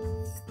 So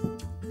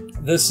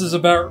this is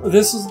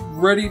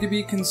ready to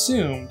be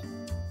consumed.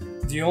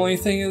 The only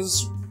thing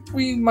is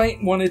we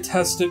might want to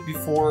test it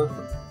before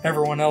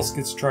everyone else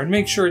gets to try.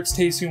 Make sure it's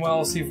tasting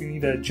well, see if we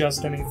need to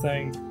adjust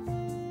anything.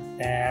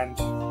 And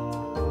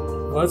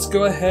let's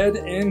go ahead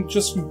and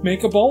just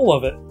make a bowl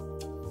of it.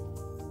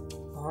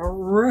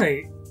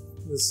 Alright,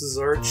 this is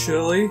our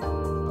chili.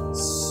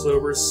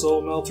 Sober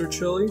Soulmelter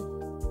chili.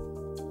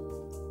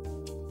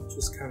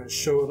 Just kind of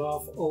show it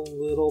off a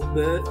little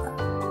bit.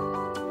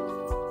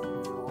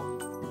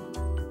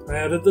 I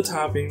added the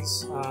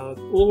toppings.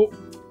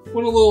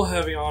 Went a little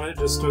heavy on it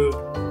just to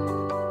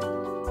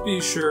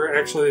be sure.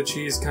 Actually, the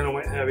cheese kind of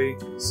went heavy,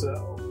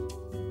 so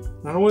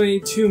I don't want to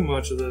eat too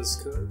much of this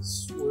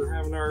because we're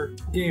having our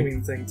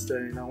gaming thing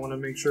today, and I want to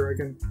make sure I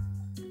can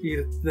eat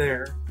it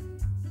there.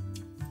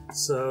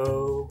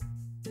 So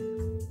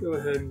go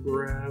ahead and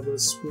grab a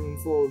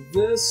spoonful of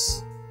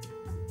this.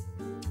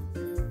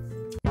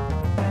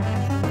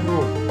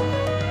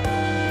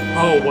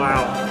 Oh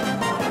wow.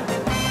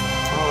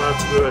 Oh,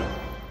 that's good.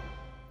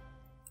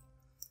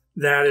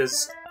 That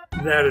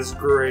is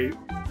great.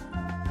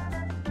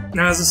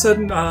 Now, as I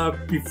said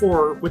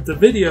before, with the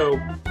video,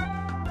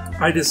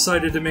 I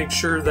decided to make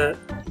sure that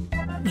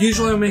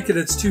usually I make it,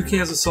 it's 2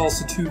 cans of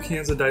salsa, 2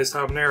 cans of diced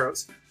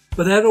habaneros.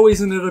 But that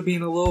always ended up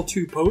being a little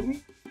too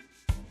potent.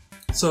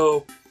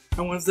 So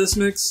I went with this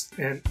mix,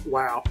 and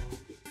wow.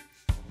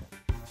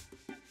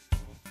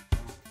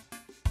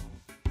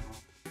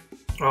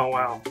 Oh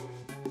wow.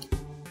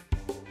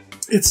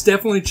 It's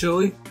definitely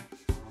chili.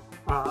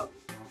 Hold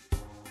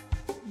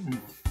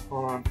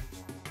on.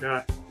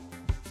 Yeah.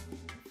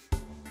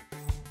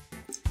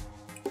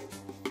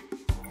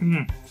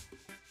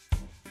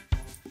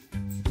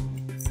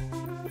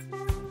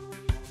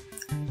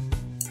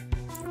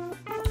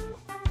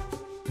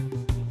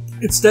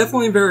 It's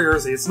definitely very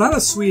earthy. It's not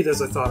as sweet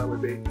as I thought it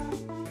would be.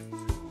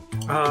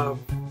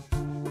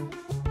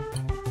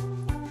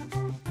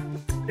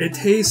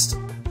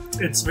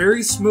 It's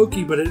very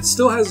smoky, but it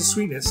still has a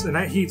sweetness, and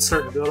that heat's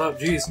starting to build up.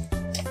 Jeez.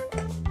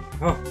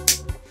 Oh.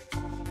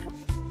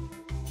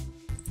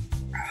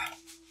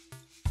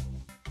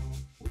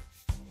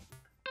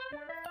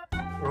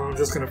 Well, I'm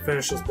just gonna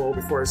finish this bowl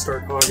before I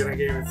start hogging. I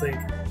can't even think.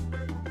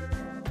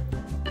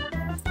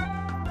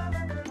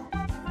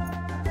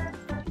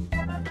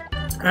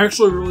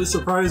 Actually, really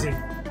surprising.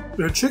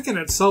 The chicken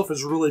itself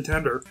is really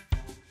tender.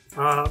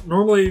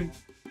 Normally,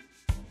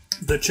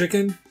 the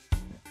chicken,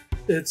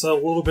 it's a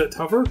little bit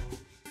tougher,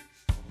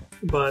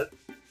 but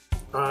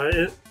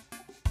it's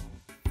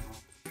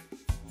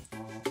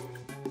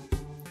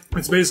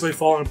basically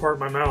falling apart in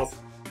my mouth.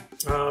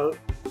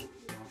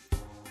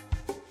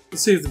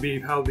 Let's see if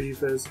how the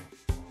beef is.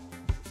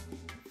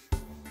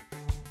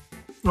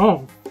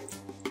 Oh,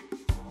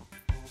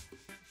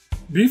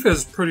 beef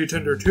is pretty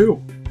tender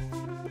too.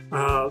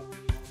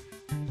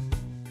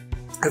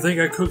 I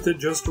think I cooked it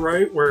just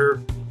right, where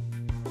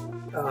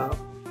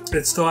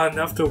it still had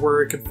enough to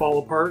where it could fall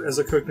apart as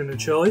I cooked in the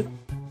chili.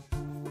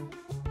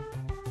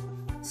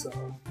 So,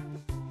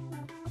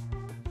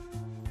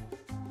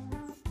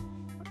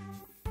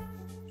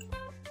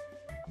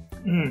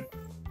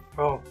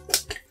 oh,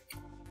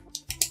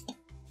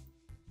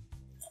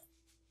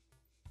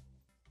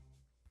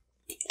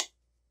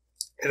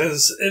 it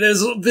is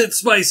a bit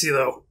spicy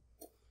though,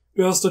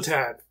 just a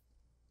tad.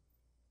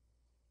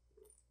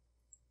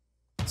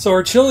 So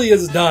our chili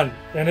is done,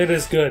 and it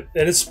is good.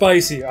 It is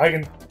spicy.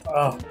 It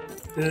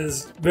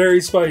is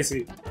very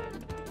spicy.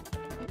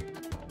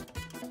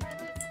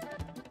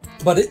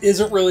 But it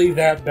isn't really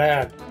that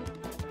bad.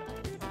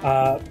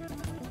 I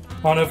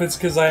don't know if it's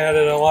because I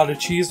added a lot of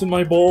cheese in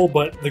my bowl,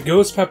 but the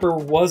ghost pepper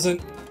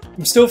wasn't...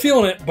 I'm still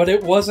feeling it, but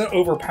it wasn't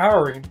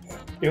overpowering.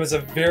 It was a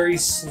very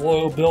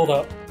slow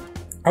build-up.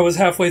 I was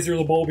halfway through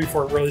the bowl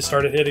before it really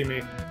started hitting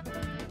me.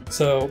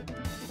 So...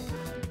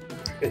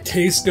 it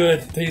tastes good,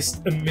 it tastes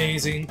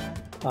amazing.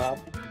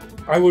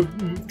 I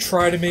would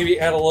try to maybe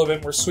add a little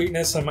bit more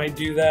sweetness, I might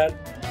do that.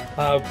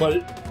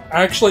 But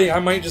actually, I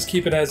might just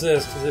keep it as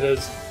is, because it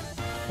is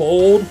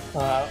bold.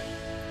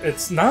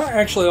 It's not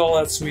actually all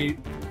that sweet,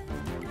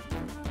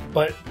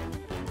 but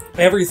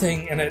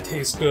everything in it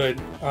tastes good.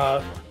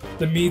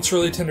 The meat's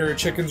really tender, the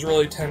chicken's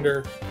really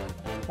tender.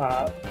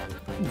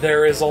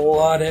 There is a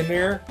lot in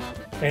there,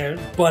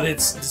 but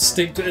it's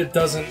distinct. It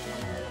doesn't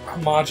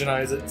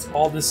homogenize. It's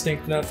all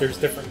distinct enough. There's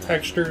different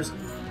textures.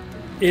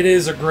 It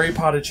is a great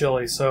pot of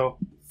chili. So,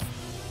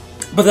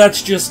 but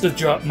that's just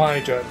my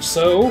judge.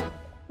 So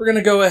we're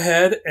gonna go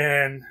ahead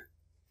and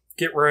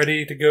get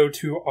ready to go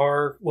to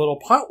our little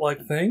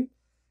potluck thing,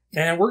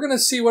 and we're gonna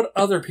see what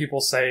other people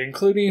say,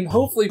 including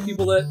hopefully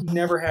people that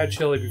never had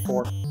chili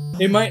before.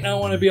 They might not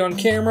want to be on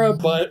camera,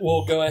 but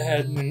we'll go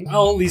ahead and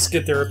I'll at least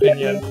get their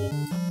opinion.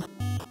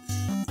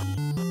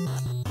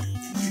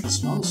 I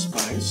smell the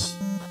spice.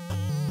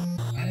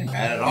 That ain't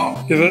bad at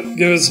all. Give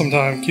it some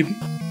time.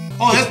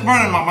 Oh, it's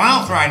burning my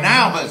mouth right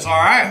now, but it's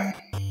alright.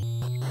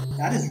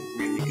 That is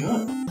really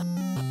good.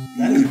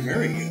 That is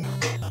very good.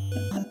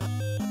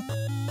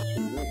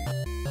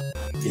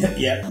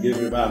 Yeah, give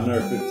it about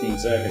another 15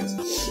 seconds.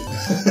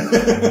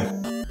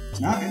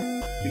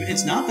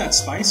 It's not that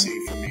spicy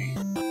for me.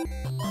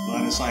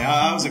 But it's like,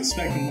 I was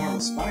expecting more of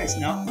a spice.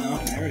 No,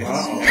 there it is.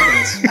 Uh-oh. There it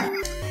is.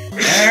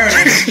 There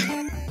it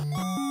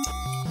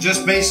is.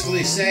 Just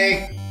basically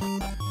say,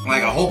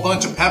 like a whole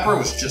bunch of pepper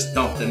was just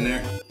dumped in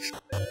there.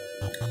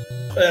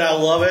 And I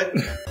love it.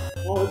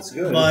 Oh, it's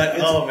good. But,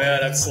 oh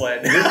man, I'm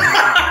sweating.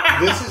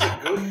 This is a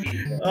good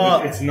heat.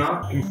 It's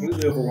not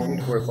completely overwhelming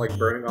to where it's like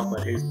burning off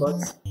my taste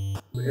buds.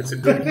 It's a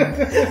good heat.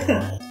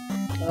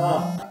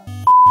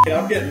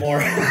 I'm getting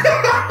more.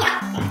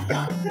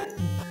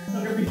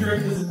 I'm gonna be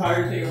drinking this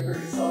entire thing of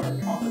pretty sour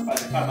comfort by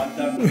the time I'm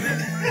done with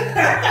it.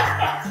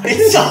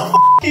 It's so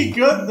f***ing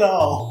good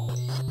though.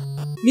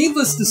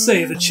 Needless to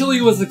say, the chili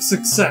was a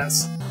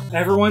success.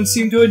 Everyone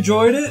seemed to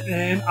enjoy it,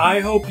 and I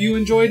hope you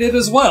enjoyed it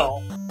as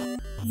well.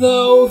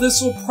 Though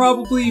this will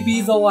probably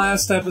be the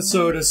last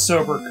episode of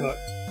Sobercooked.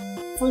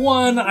 For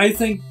one, I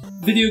think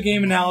video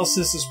game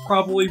analysis is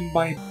probably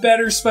my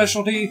better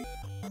specialty,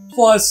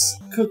 plus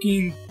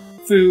cooking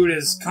food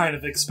is kind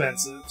of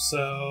expensive,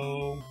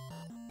 so...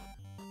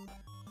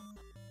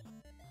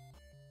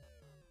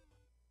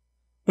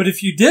 But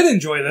if you did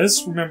enjoy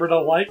this, remember to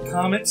like,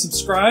 comment,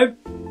 subscribe.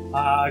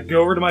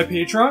 Go over to my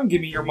Patreon,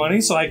 give me your money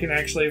so I can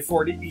actually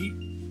afford to eat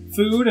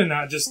food and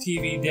not just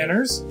TV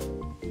dinners.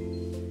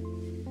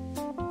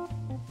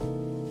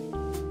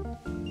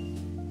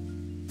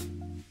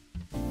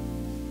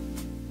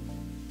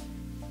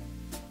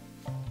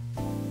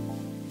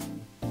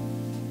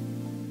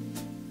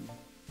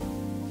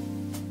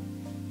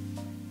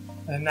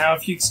 And now,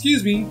 if you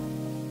excuse me,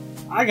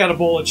 I got a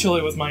bowl of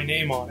chili with my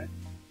name on it.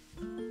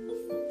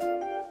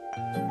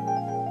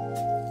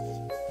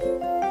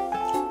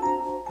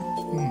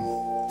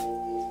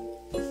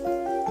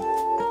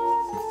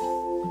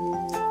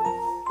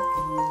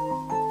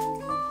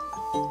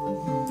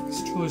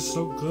 This chili is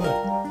so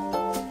good.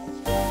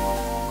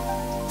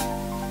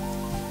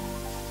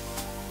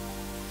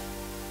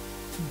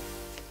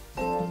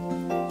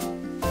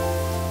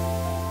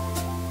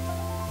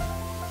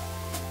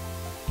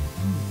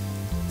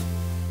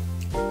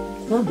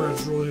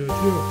 Cornbread's really good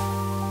too.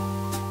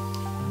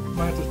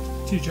 Might have to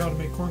teach you how to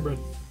make cornbread.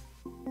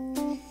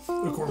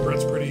 The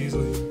cornbread's pretty easy.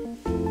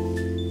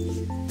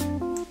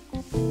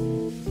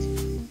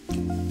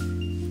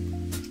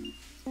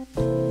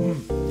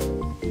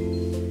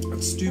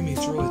 That stew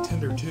meat's really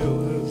tender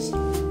too.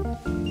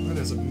 That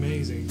is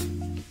amazing.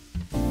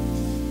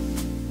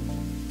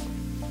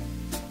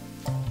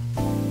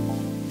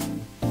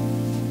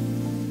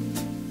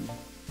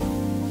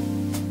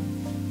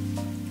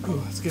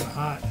 Ooh, it's getting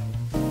hot.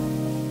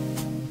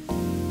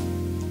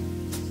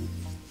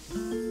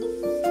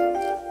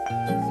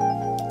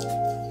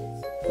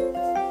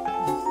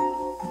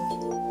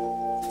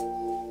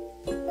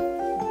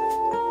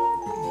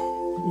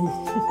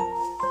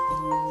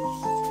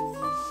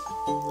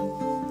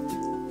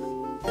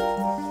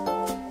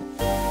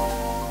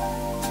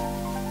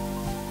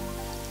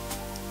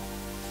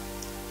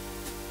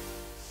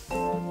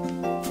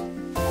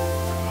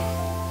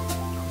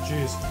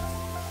 Jeez.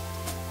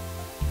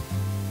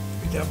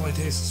 You definitely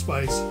taste the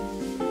spice.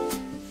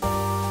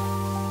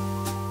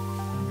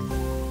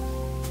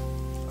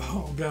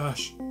 Oh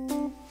gosh.